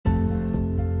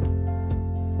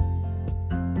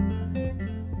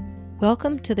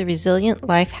Welcome to the Resilient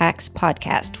Life Hacks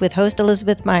podcast with host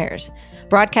Elizabeth Myers,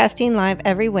 broadcasting live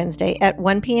every Wednesday at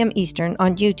 1 p.m. Eastern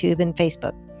on YouTube and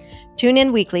Facebook. Tune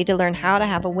in weekly to learn how to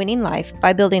have a winning life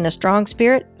by building a strong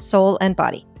spirit, soul, and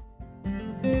body.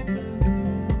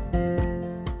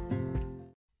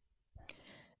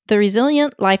 The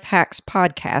Resilient Life Hacks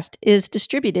podcast is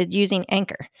distributed using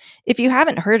Anchor. If you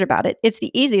haven't heard about it, it's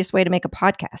the easiest way to make a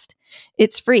podcast.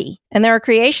 It's free, and there are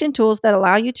creation tools that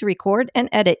allow you to record and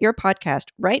edit your podcast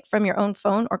right from your own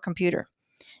phone or computer.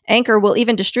 Anchor will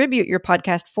even distribute your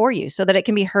podcast for you so that it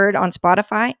can be heard on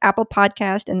Spotify, Apple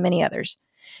Podcast, and many others.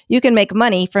 You can make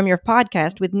money from your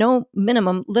podcast with no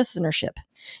minimum listenership.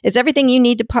 It's everything you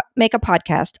need to make a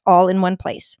podcast all in one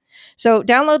place. So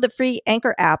download the free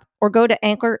Anchor app or go to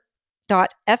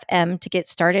anchor.fm to get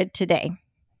started today.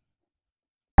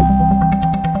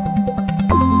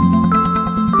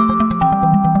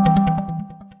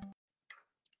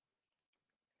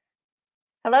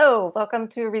 Hello, welcome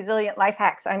to Resilient Life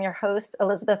Hacks. I'm your host,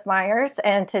 Elizabeth Myers,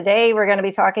 and today we're going to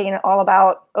be talking all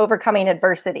about overcoming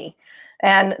adversity.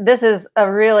 And this is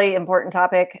a really important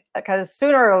topic because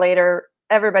sooner or later,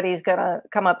 everybody's going to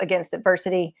come up against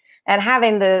adversity, and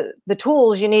having the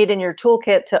tools you need in your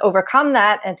toolkit to overcome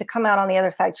that and to come out on the other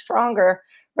side stronger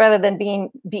rather than being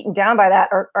beaten down by that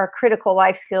are critical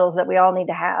life skills that we all need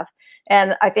to have.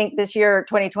 And I think this year,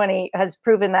 2020, has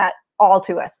proven that all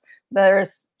to us.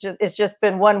 It's just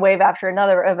been one wave after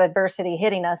another of adversity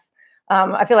hitting us.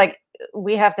 I feel like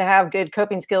we have to have good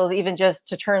coping skills, even just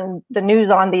to turn the news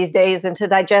on these days and to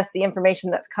digest the information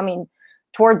that's coming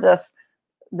towards us.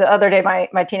 The other day,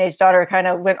 my teenage daughter kind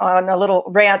of went on a little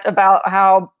rant about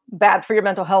how bad for your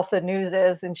mental health the news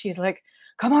is. And she's like,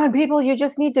 come on, people, you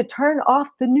just need to turn off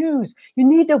the news. You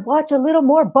need to watch a little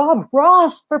more Bob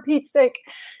Ross, for Pete's sake.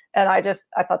 And I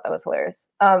thought that was hilarious.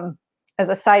 As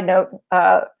a side note,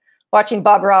 watching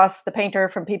Bob Ross, the painter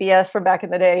from PBS from back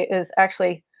in the day, is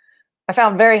actually, I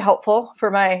found very helpful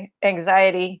for my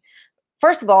anxiety.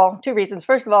 First of all, two reasons.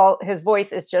 First of all, his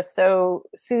voice is just so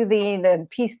soothing and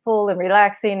peaceful and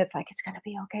relaxing. It's like, it's going to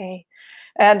be okay.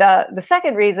 And the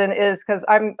second reason is because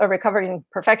I'm a recovering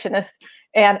perfectionist,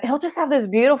 and he'll just have this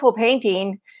beautiful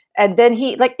painting, and then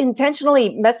he intentionally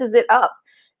messes it up.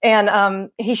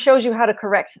 And he shows you how to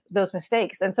correct those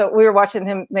mistakes. And so we were watching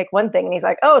him make one thing, and he's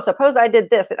like, oh, suppose I did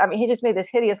this. He just made this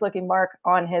hideous looking mark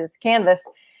on his canvas.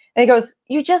 And he goes,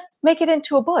 you just make it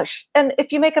into a bush. And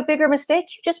if you make a bigger mistake,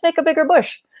 you just make a bigger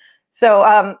bush. So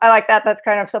I like that. That's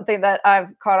kind of something that I've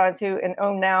caught on to and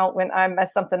own now. When I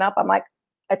mess something up, I'm like,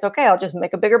 it's okay. I'll just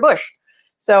make a bigger bush.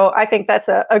 So I think that's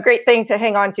a great thing to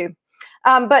hang on to.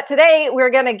 But today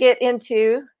we're going to get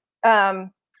into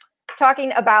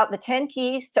talking about the 10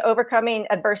 keys to overcoming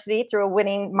adversity through a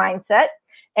winning mindset.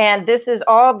 And this is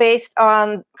all based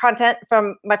on content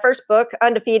from my first book,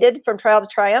 Undefeated, From Trial to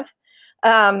Triumph.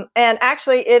 And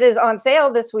actually it is on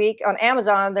sale this week on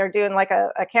Amazon. They're doing like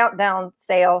a countdown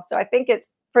sale. So I think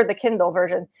it's for the Kindle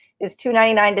version is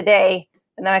 $2.99 today.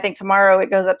 And then I think tomorrow it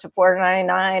goes up to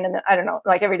 $4.99. And then, I don't know,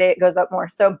 like every day it goes up more.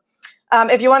 So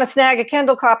if you want to snag a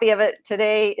Kindle copy of it,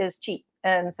 today is cheap.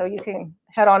 And so you can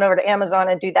head on over to Amazon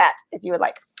and do that if you would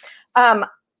like.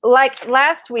 Like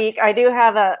last week, I do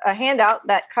have a handout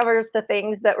that covers the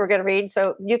things that we're going to read.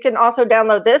 So you can also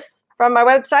download this from my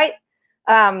website.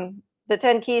 The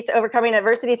 10 keys to overcoming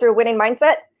adversity through a winning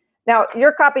mindset. Now,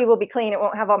 your copy will be clean. It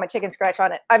won't have all my chicken scratch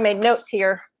on it. I made notes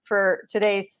here for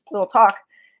today's little talk.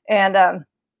 And a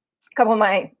couple of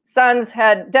my sons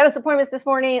had dentist appointments this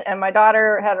morning, and my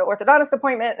daughter had an orthodontist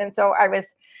appointment. And so I was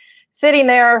sitting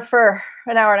there for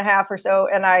an hour and a half or so,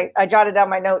 and I jotted down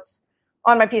my notes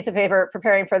on my piece of paper,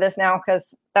 preparing for this now,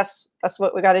 because that's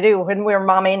what we got to do when we're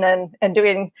momming and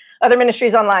doing other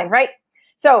ministries online, right?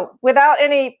 So without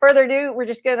any further ado, we're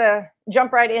just going to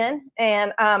jump right in.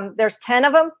 And there's 10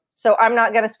 of them. So I'm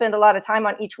not going to spend a lot of time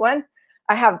on each one.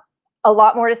 I have a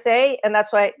lot more to say. And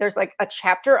that's why there's like a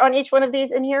chapter on each one of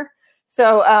these in here.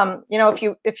 So,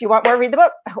 if you want more, read the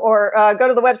book or go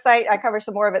to the website. I cover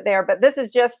some more of it there. But this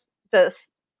is just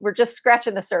we're just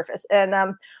scratching the surface. And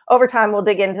over time, we'll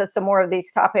dig into some more of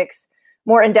these topics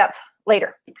more in depth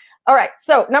later. All right.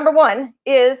 So number one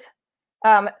is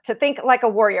to think like a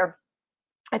warrior.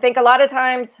 I think a lot of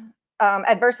times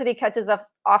adversity catches us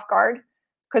off guard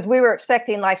because we were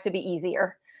expecting life to be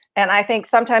easier. And I think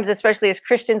sometimes, especially as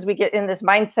Christians, we get in this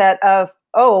mindset of,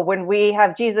 oh, when we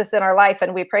have Jesus in our life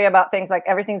and we pray about things like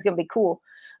everything's going to be cool.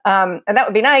 And that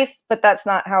would be nice, but that's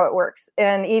not how it works.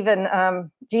 And even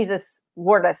Jesus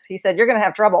warned us. He said, you're going to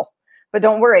have trouble, but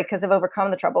don't worry because I've overcome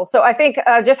the trouble. So I think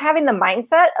just having the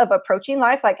mindset of approaching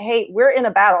life like, hey, we're in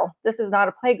a battle. This is not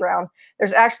a playground.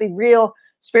 There's actually real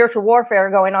spiritual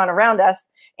warfare going on around us.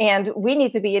 And we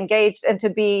need to be engaged and to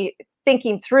be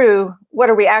thinking through what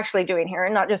are we actually doing here,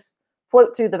 and not just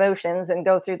float through the motions and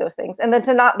go through those things. And then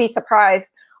to not be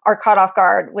surprised or caught off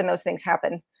guard when those things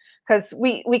happen. Because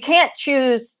we can't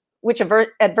choose which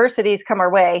adversities come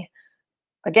our way.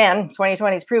 Again,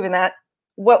 2020 has proven that.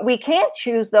 What we can't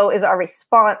choose, though, is our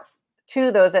response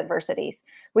to those adversities.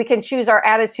 We can choose our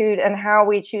attitude and how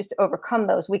we choose to overcome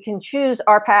those. We can choose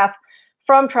our path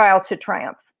from trial to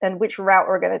triumph and which route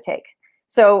we're going to take.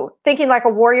 So thinking like a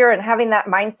warrior and having that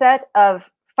mindset of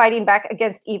fighting back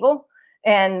against evil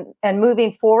and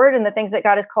moving forward in the things that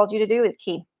God has called you to do is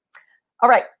key. All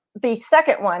right. The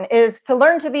second one is to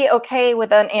learn to be okay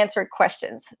with unanswered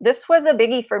questions. This was a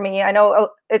biggie for me. I know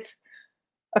it's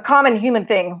a common human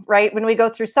thing, right? When we go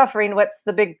through suffering, what's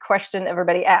the big question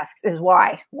everybody asks is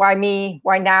why? Why me?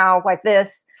 Why now? Why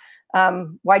this?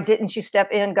 Why didn't you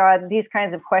step in, God? These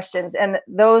kinds of questions. And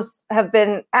those have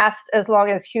been asked as long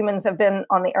as humans have been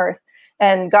on the earth.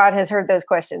 And God has heard those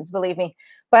questions, believe me.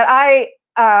 But I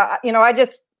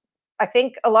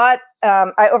think a lot.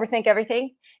 I overthink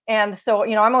everything. And so,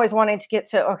 I'm always wanting to get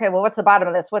to, okay, well, what's the bottom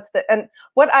of this? And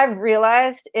what I've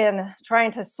realized in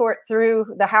trying to sort through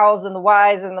the hows and the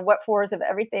whys and the what fors of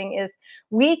everything is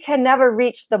we can never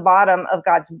reach the bottom of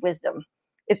God's wisdom.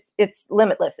 It's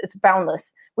limitless. It's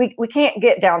boundless. We can't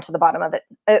get down to the bottom of it.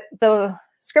 The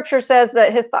scripture says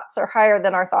that his thoughts are higher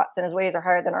than our thoughts and his ways are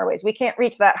higher than our ways. We can't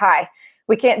reach that high.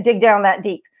 We can't dig down that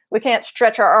deep. We can't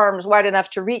stretch our arms wide enough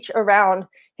to reach around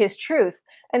his truth.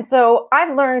 And so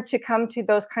I've learned to come to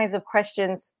those kinds of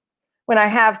questions when I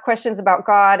have questions about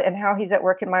God and how he's at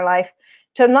work in my life,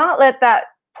 to not let that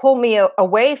pull me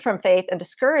away from faith and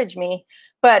discourage me,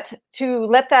 but to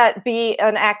let that be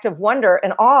an act of wonder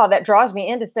and awe that draws me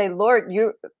in to say, Lord,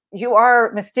 you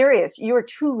are mysterious. You are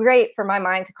too great for my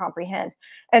mind to comprehend.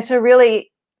 And to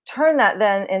really turn that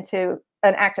then into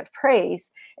an act of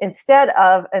praise instead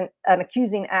of an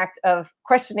accusing act of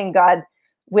questioning God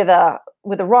with a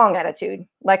wrong attitude.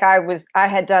 Like I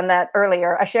had done that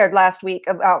earlier. I shared last week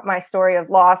about my story of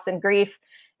loss and grief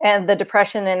and the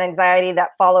depression and anxiety that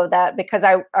followed that, because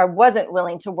I wasn't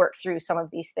willing to work through some of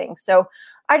these things. So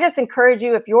I just encourage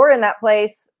you, if you're in that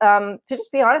place, to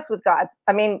just be honest with God.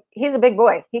 I mean, he's a big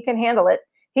boy. He can handle it.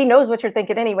 He knows what you're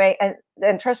thinking anyway.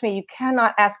 And trust me, you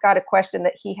cannot ask God a question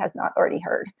that he has not already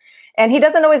heard. And he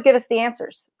doesn't always give us the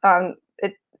answers.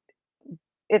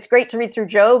 It's great to read through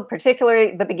Job,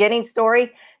 particularly the beginning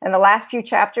story and the last few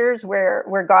chapters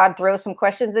where God throws some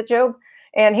questions at Job.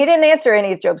 And he didn't answer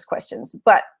any of Job's questions.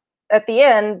 But at the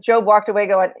end, Job walked away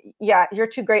going, yeah, you're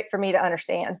too great for me to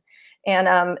understand.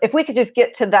 And if we could just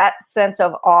get to that sense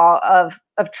of awe,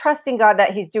 of trusting God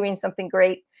that he's doing something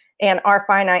great and our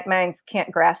finite minds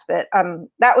can't grasp it,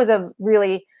 that was a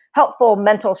really helpful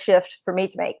mental shift for me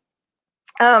to make.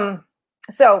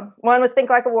 So one was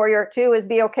think like a warrior. Two is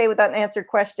be okay with unanswered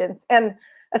questions. And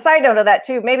a side note of that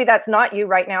too, maybe that's not you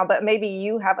right now, but maybe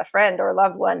you have a friend or a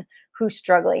loved one who's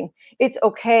struggling. It's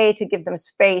okay to give them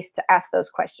space to ask those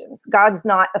questions. God's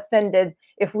not offended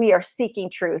if we are seeking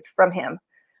truth from him.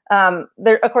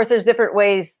 Of course, there's different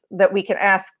ways that we can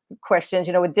ask questions,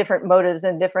 with different motives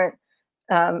and different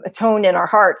tone in our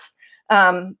hearts.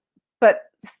 But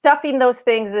stuffing those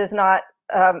things is not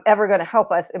ever going to help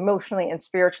us emotionally and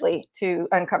spiritually to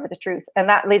uncover the truth. And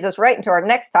that leads us right into our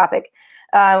next topic,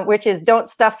 which is don't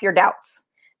stuff your doubts.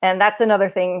 And that's another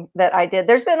thing that I did.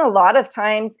 There's been a lot of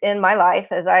times in my life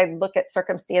as I look at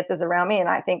circumstances around me and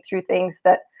I think through things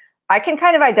that I can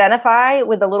kind of identify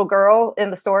with the little girl in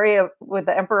the story with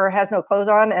the emperor has no clothes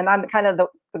on. And I'm kind of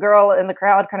the girl in the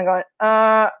crowd kind of going,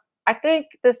 I think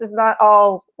this is not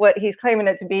all what he's claiming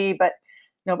it to be, but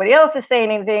nobody else is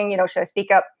saying anything, should I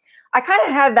speak up? I kind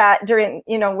of had that during,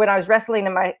 when I was wrestling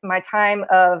in my time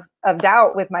of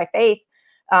doubt with my faith,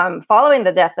 following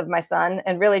the death of my son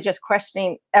and really just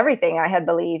questioning everything I had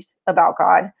believed about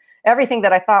God. Everything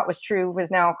that I thought was true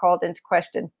was now called into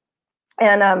question.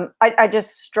 And I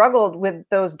just struggled with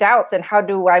those doubts and how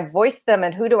do I voice them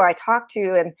and who do I talk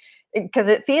to? And because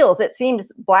it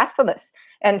seems blasphemous.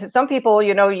 And to some people,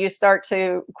 you start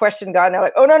to question God and they're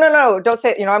like, oh, no, don't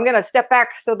say it. I'm going to step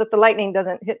back so that the lightning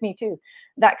doesn't hit me too.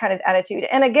 That kind of attitude.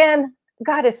 And again,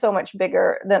 God is so much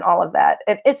bigger than all of that.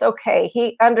 It's okay.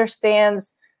 He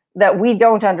understands that we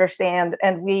don't understand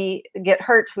and we get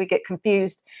hurt, we get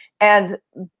confused. And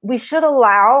we should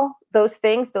allow those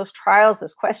things, those trials,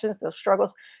 those questions, those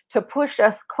struggles to push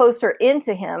us closer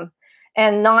into him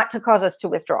and not to cause us to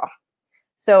withdraw.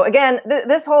 So again,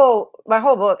 my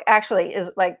whole book actually is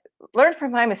like, learn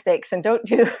from my mistakes and don't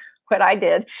do what I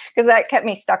did, because that kept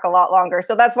me stuck a lot longer.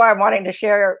 So that's why I'm wanting to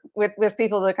share with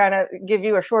people to kind of give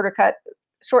you a shorter cut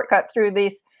shortcut through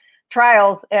these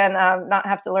trials and not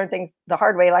have to learn things the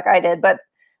hard way like I did. But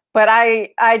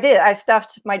I did. I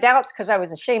stuffed my doubts because I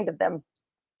was ashamed of them.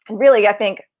 And really, I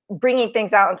think bringing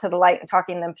things out into the light and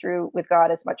talking them through with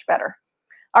God is much better.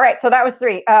 All right, so that was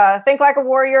 3. Think like a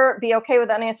warrior. Be okay with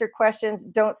unanswered questions.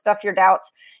 Don't stuff your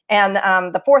doubts. And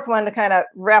the 4th one to kind of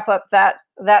wrap up that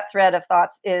thread of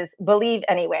thoughts is believe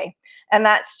anyway. And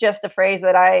that's just a phrase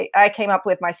that I came up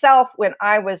with myself when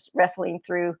I was wrestling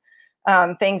through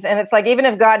things. And it's like, even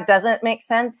if God doesn't make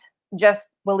sense, just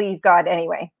believe God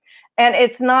anyway. And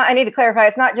it's not, I need to clarify,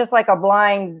 it's not just like a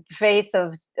blind faith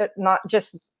of not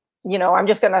just, I'm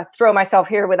just going to throw myself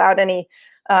here without any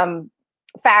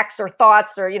facts or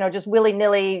thoughts or, just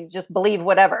willy-nilly, just believe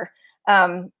whatever.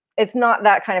 It's not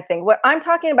that kind of thing. What I'm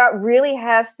talking about really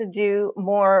has to do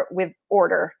more with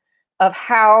order of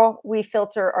how we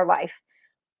filter our life.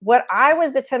 What I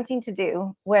was attempting to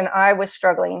do when I was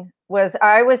struggling was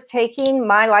I was taking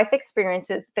my life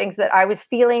experiences, things that I was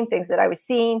feeling, things that I was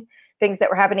seeing, things that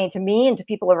were happening to me and to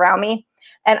people around me.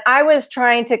 And I was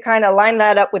trying to kind of line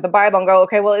that up with the Bible and go,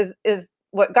 okay, well, is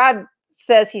what God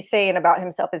says he's saying about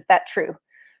himself, is that true?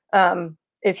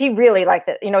 Is he really like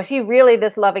that? Is he really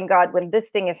this loving God when this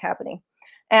thing is happening?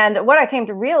 And what I came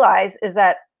to realize is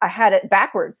that I had it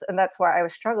backwards, and that's why I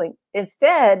was struggling.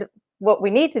 Instead, what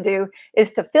we need to do is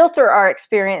to filter our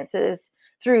experiences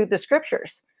through the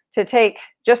scriptures, to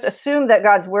just assume that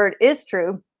God's word is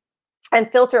true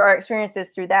and filter our experiences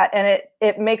through that. And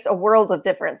it makes a world of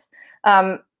difference.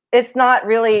 It's not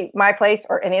really my place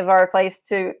or any of our place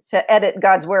to edit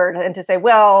God's word and to say,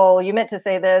 well, you meant to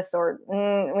say this, or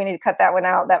we need to cut that one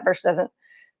out. That verse doesn't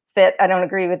fit. I don't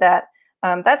agree with that.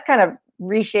 That's kind of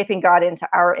reshaping God into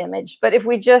our image. But if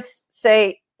we just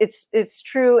say it's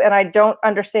true and I don't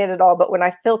understand it all, but when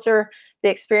I filter the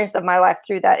experience of my life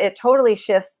through that, it totally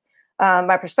shifts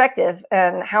my perspective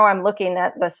and how I'm looking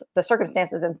at the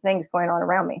circumstances and things going on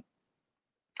around me.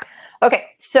 Okay,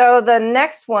 so the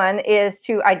next one is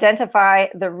to identify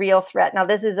the real threat. Now,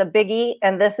 this is a biggie,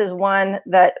 and this is one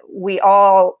that we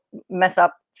all mess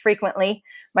up frequently,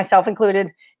 myself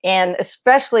included, and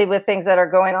especially with things that are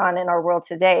going on in our world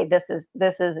today. This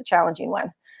is a challenging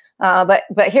one. But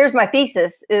here's my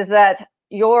thesis, is that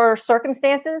your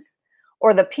circumstances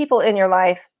or the people in your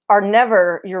life are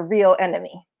never your real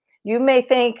enemy. You may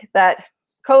think that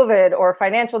COVID or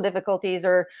financial difficulties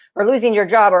or losing your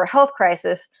job or health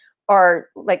crisis are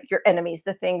like your enemies,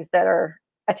 the things that are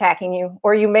attacking you.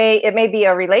 Or it may be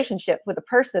a relationship with a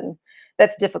person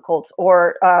that's difficult,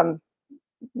 or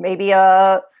maybe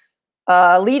a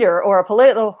leader or a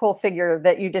political figure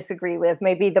that you disagree with,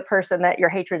 maybe the person that your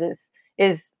hatred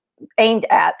is aimed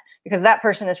at, because that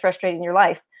person is frustrating your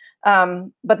life.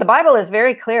 But the Bible is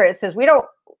very clear. It says we don't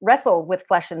wrestle with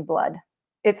flesh and blood.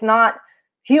 It's not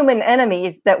human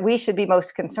enemies that we should be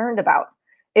most concerned about.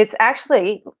 It's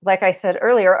actually, like I said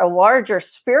earlier, a larger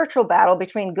spiritual battle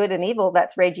between good and evil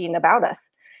that's raging about us.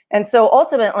 And so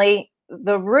ultimately,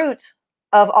 the root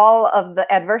of all of the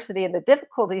adversity and the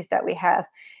difficulties that we have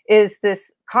is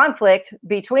this conflict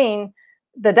between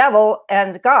the devil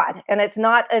and God. And it's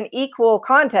not an equal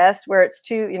contest where it's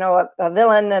two, a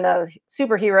villain and a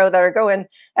superhero that are going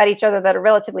at each other that are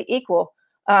relatively equal.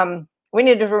 We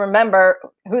need to remember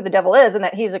who the devil is and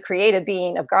that he's a created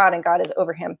being of God and God is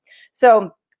over him.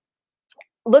 So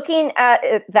looking at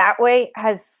it that way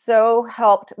has so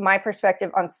helped my perspective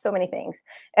on so many things.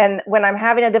 And when I'm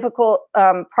having a difficult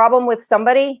problem with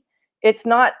somebody, it's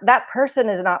not, that person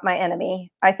is not my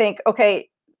enemy. I think, okay,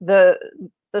 the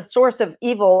source of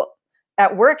evil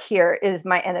at work here is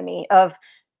my enemy.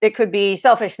 It could be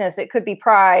selfishness, it could be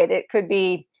pride, it could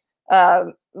be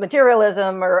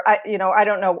materialism, or I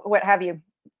don't know, what have you.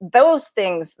 Those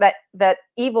things, that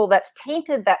evil that's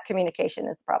tainted that communication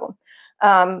is the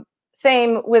problem.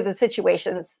 Same with the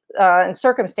situations and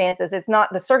circumstances. It's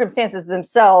not the circumstances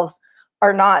themselves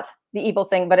are not the evil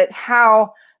thing, but it's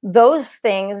how those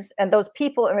things and those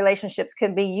people and relationships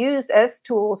can be used as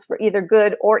tools for either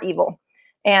good or evil.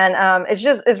 And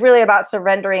it's really about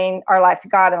surrendering our life to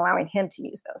God and allowing him to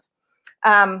use those.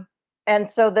 And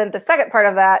so then the second part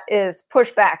of that is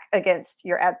push back against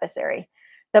your adversary.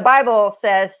 The Bible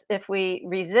says if we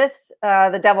resist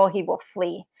the devil, he will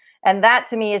flee. And that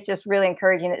to me is just really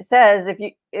encouraging. It says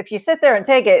if you sit there and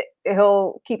take it,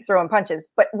 he'll keep throwing punches.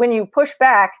 But when you push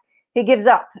back, he gives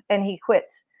up and he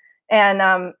quits. And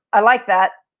I like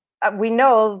that. We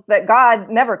know that God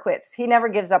never quits. He never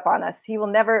gives up on us.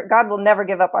 God will never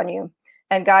give up on you.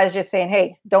 And God is just saying,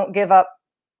 hey, don't give up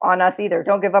on us either.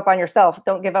 Don't give up on yourself.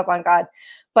 Don't give up on God.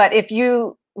 But if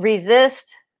you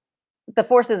resist the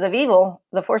forces of evil,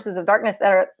 the forces of darkness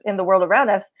that are in the world around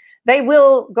us, they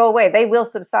will go away. They will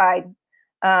subside.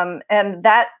 And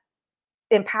that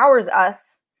empowers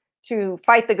us to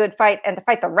fight the good fight and to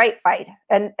fight the right fight,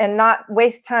 and not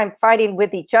waste time fighting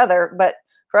with each other, but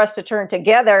for us to turn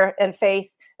together and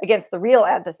face against the real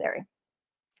adversary.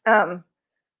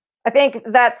 I think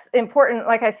that's important.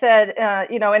 Like I said,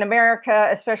 in America,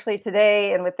 especially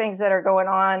today, and with things that are going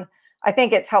on, I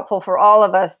think it's helpful for all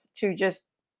of us to just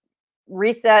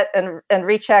reset and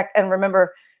recheck and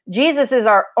remember Jesus is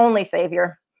our only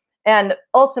savior. And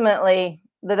ultimately,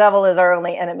 the devil is our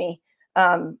only enemy.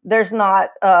 There's not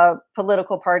a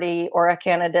political party or a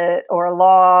candidate or a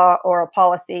law or a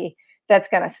policy that's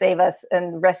going to save us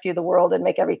and rescue the world and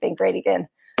make everything great again.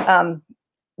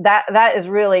 That is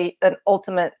really an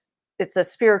ultimate, it's a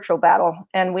spiritual battle.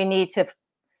 And we need to,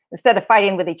 instead of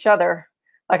fighting with each other,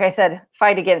 like I said,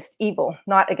 fight against evil,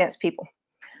 not against people.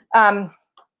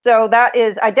 So that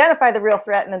is identify the real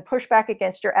threat and then push back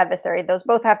against your adversary. Those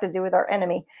both have to do with our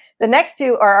enemy. The next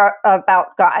two are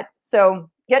about God. So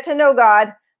get to know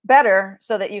God better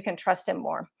so that you can trust him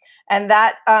more. And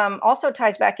that also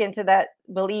ties back into that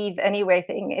believe anyway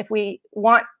thing. If we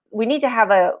need to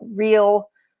have a real,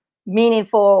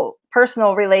 meaningful,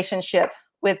 personal relationship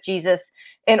with Jesus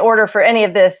in order for any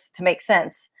of this to make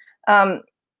sense.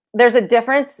 There's a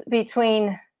difference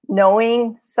between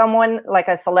knowing someone like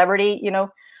a celebrity,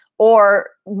 or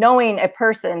knowing a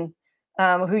person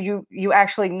who you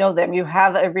actually know them, you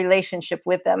have a relationship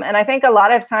with them. And I think a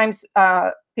lot of times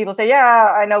people say,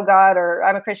 yeah, I know God, or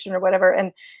I'm a Christian, or whatever.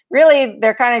 And really,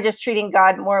 they're kind of just treating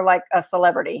God more like a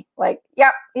celebrity. Like,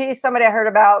 yeah, he's somebody I heard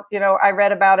about, I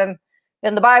read about him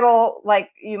in the Bible, like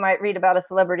you might read about a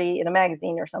celebrity in a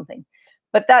magazine or something.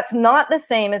 But that's not the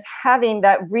same as having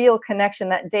that real connection,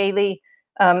 that daily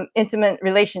intimate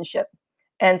relationship.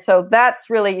 And so that's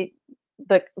really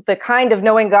the kind of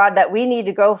knowing God that we need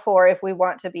to go for if we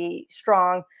want to be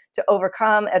strong to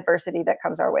overcome adversity that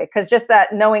comes our way. Because just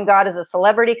that knowing God as a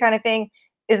celebrity kind of thing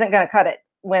isn't going to cut it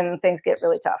when things get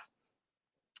really tough.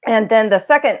 And then the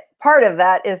second part of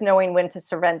that is knowing when to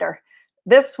surrender.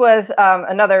 This was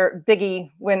another biggie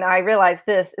when I realized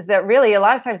this, is that really a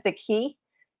lot of times the key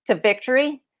to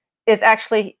victory is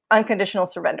actually unconditional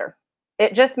surrender.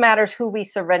 It just matters who we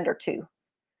surrender to.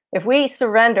 If we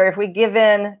surrender, if we give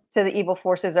in to the evil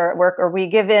forces are at work, or we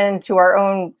give in to our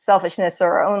own selfishness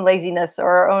or our own laziness or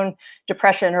our own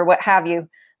depression or what have you,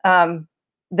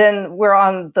 then we're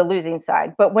on the losing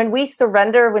side. But when we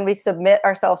surrender, when we submit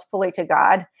ourselves fully to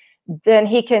God, then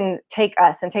he can take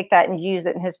us and take that and use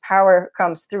it, and his power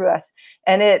comes through us.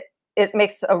 And it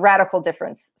makes a radical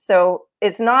difference. So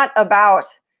it's not about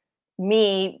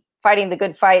me fighting the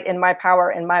good fight in my power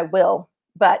and my will,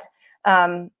 but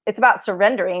it's about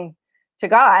surrendering to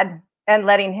God and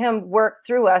letting him work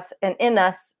through us and in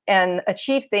us and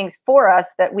achieve things for us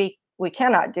that we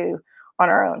cannot do on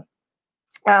our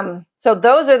own. So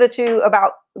those are the two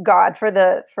about God.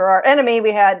 For our enemy,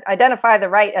 we had identify the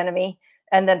right enemy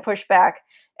and then push back.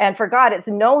 And for God, it's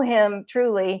know him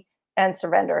truly and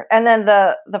surrender. And then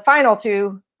the final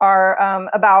two are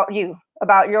about you,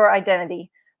 about your identity,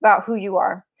 about who you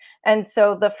are. And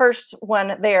so the first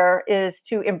one there is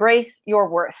to embrace your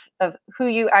worth of who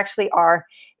you actually are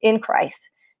in Christ.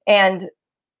 And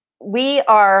we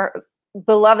are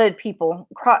beloved people.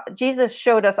 Jesus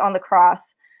showed us on the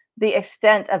cross the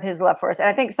extent of his love for us. And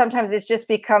I think sometimes it's just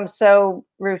become so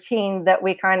routine that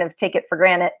we kind of take it for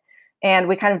granted, and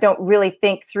we kind of don't really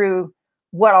think through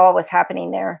what all was happening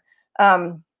there.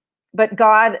 But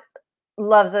God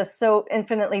loves us so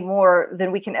infinitely more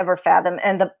than we can ever fathom.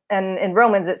 And in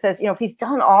Romans, it says, if he's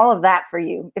done all of that for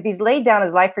you, if he's laid down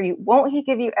his life for you, won't he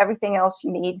give you everything else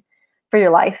you need for your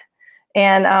life?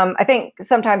 And I think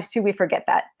sometimes too, we forget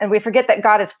that. And we forget that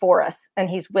God is for us and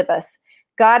he's with us.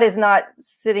 God is not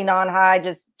sitting on high,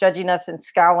 just judging us and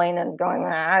scowling and going,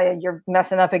 you're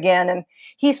messing up again. And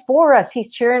he's for us.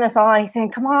 He's cheering us on. He's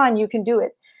saying, come on, you can do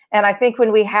it. And I think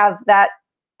when we have that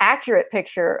accurate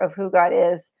picture of who God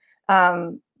is,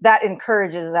 that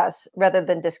encourages us rather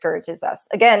than discourages us.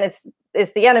 Again,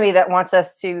 it's the enemy that wants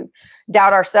us to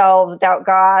doubt ourselves, doubt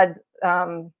God,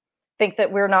 think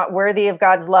that we're not worthy of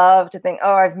God's love, to think,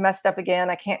 oh, I've messed up again.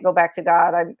 I can't go back to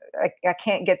God. I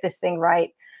can't get this thing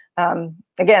right.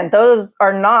 Again, those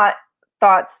are not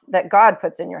thoughts that God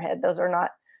puts in your head. Those are not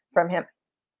from him.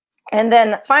 And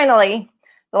then finally,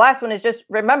 the last one is just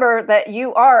remember that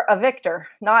you are a victor,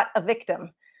 not a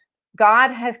victim.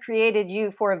 God has created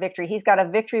you for a victory. He's got a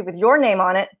victory with your name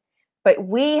on it, but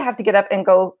we have to get up and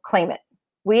go claim it.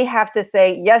 We have to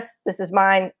say, yes, this is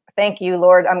mine. Thank you,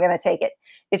 Lord. I'm going to take it.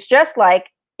 It's just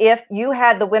like if you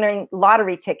had the winning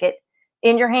lottery ticket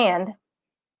in your hand,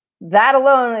 that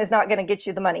alone is not going to get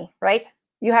you the money, right?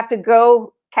 You have to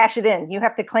go cash it in. You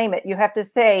have to claim it. You have to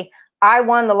say, I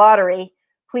won the lottery.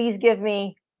 Please give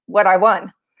me what I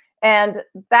won. And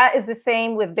that is the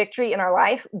same with victory in our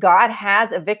life. God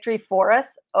has a victory for us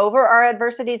over our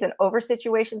adversities and over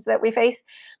situations that we face.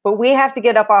 But we have to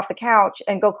get up off the couch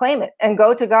and go claim it and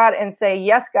go to God and say,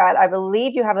 yes, God, I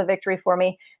believe you have a victory for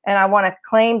me. And I want to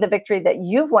claim the victory that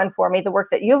you've won for me, the work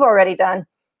that you've already done.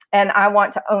 And I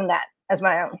want to own that as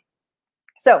my own.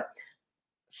 So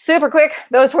super quick,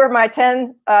 those were my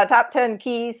top 10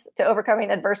 keys to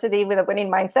overcoming adversity with a winning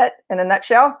mindset in a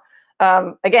nutshell.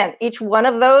 Again, each one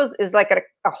of those is like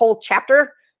a whole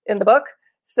chapter in the book.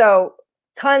 So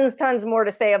tons more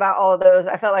to say about all of those.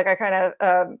 I felt like I kind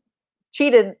of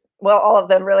cheated. Well, all of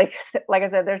them really, like I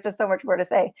said, there's just so much more to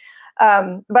say.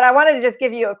 But I wanted to just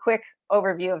give you a quick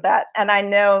overview of that. And I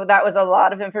know that was a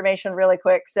lot of information really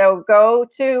quick. So go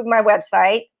to my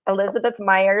website,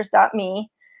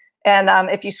 elizabethmyers.me. And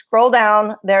if you scroll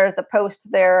down, there's a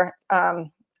post there.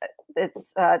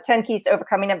 It's 10 keys to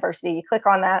overcoming adversity. You click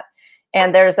on that.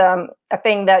 And there's a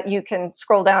thing that you can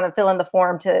scroll down and fill in the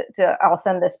form I'll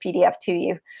send this PDF to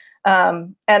you.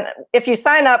 And if you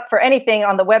sign up for anything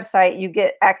on the website, you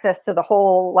get access to the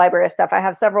whole library of stuff. I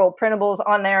have several printables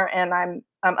on there, and I'm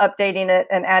updating it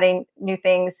and adding new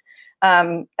things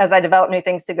as I develop new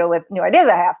things to go with new ideas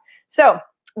I have. So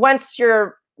once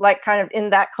you're like kind of in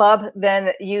that club,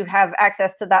 then you have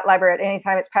access to that library at any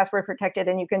time. It's password protected,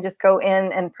 and you can just go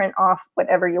in and print off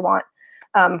whatever you want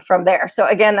from there. So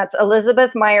again, that's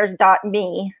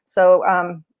elizabethmyers.me.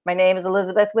 So my name is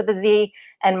Elizabeth with a Z,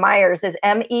 and Myers is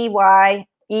Meyers.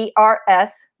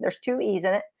 There's 2 E's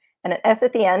in it and an S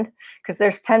at the end, because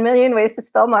there's 10 million ways to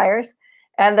spell Myers.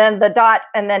 And then the dot,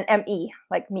 and then M-E,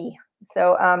 like me.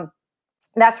 So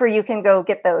that's where you can go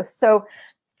get those. So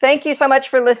thank you so much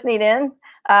for listening in.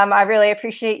 I really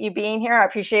appreciate you being here. I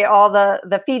appreciate all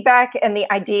the feedback and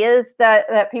the ideas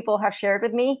that people have shared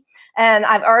with me. And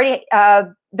I've already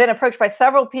been approached by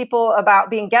several people about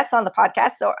being guests on the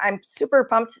podcast. So I'm super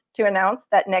pumped to announce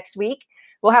that next week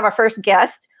we'll have our first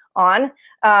guest on.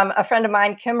 A friend of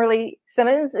mine, Kimberly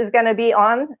Simmons, is going to be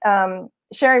on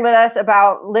sharing with us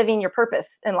about living your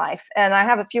purpose in life. And I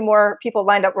have a few more people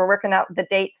lined up. We're working out the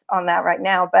dates on that right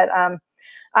now. But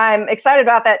I'm excited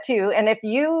about that too. And if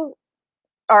you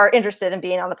are interested in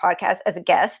being on the podcast as a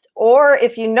guest, or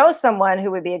if you know someone who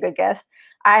would be a good guest,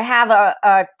 I have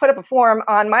put up a form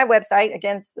on my website,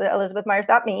 against the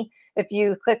elizabethmyers.me. If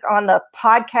you click on the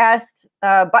podcast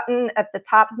button at the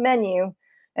top menu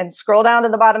and scroll down to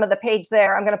the bottom of the page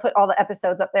there, I'm going to put all the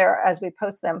episodes up there as we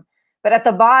post them. But at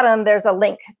the bottom, there's a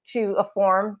link to a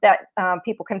form that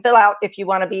people can fill out if you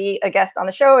want to be a guest on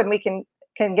the show, and we can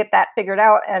get that figured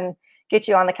out and get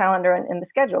you on the calendar and in the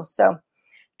schedule. So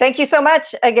thank you so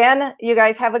much. Again, you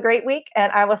guys have a great week,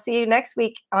 and I will see you next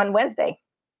week on Wednesday.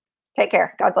 Take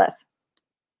care. God bless.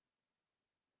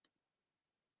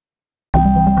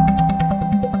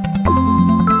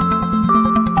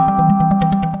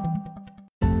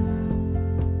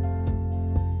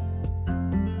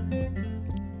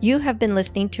 You have been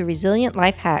listening to Resilient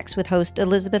Life Hacks with host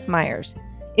Elizabeth Myers.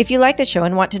 If you like the show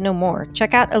and want to know more,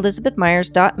 check out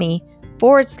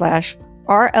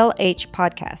elizabethmyers.me/RLH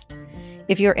podcast.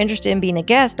 If you're interested in being a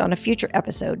guest on a future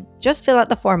episode, just fill out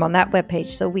the form on that webpage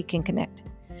so we can connect.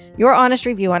 Your honest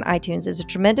review on iTunes is a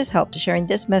tremendous help to sharing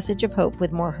this message of hope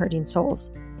with more hurting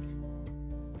souls.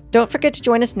 Don't forget to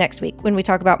join us next week when we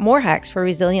talk about more hacks for a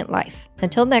resilient life.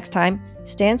 Until next time,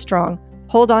 stand strong,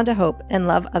 hold on to hope, and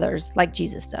love others like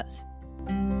Jesus does.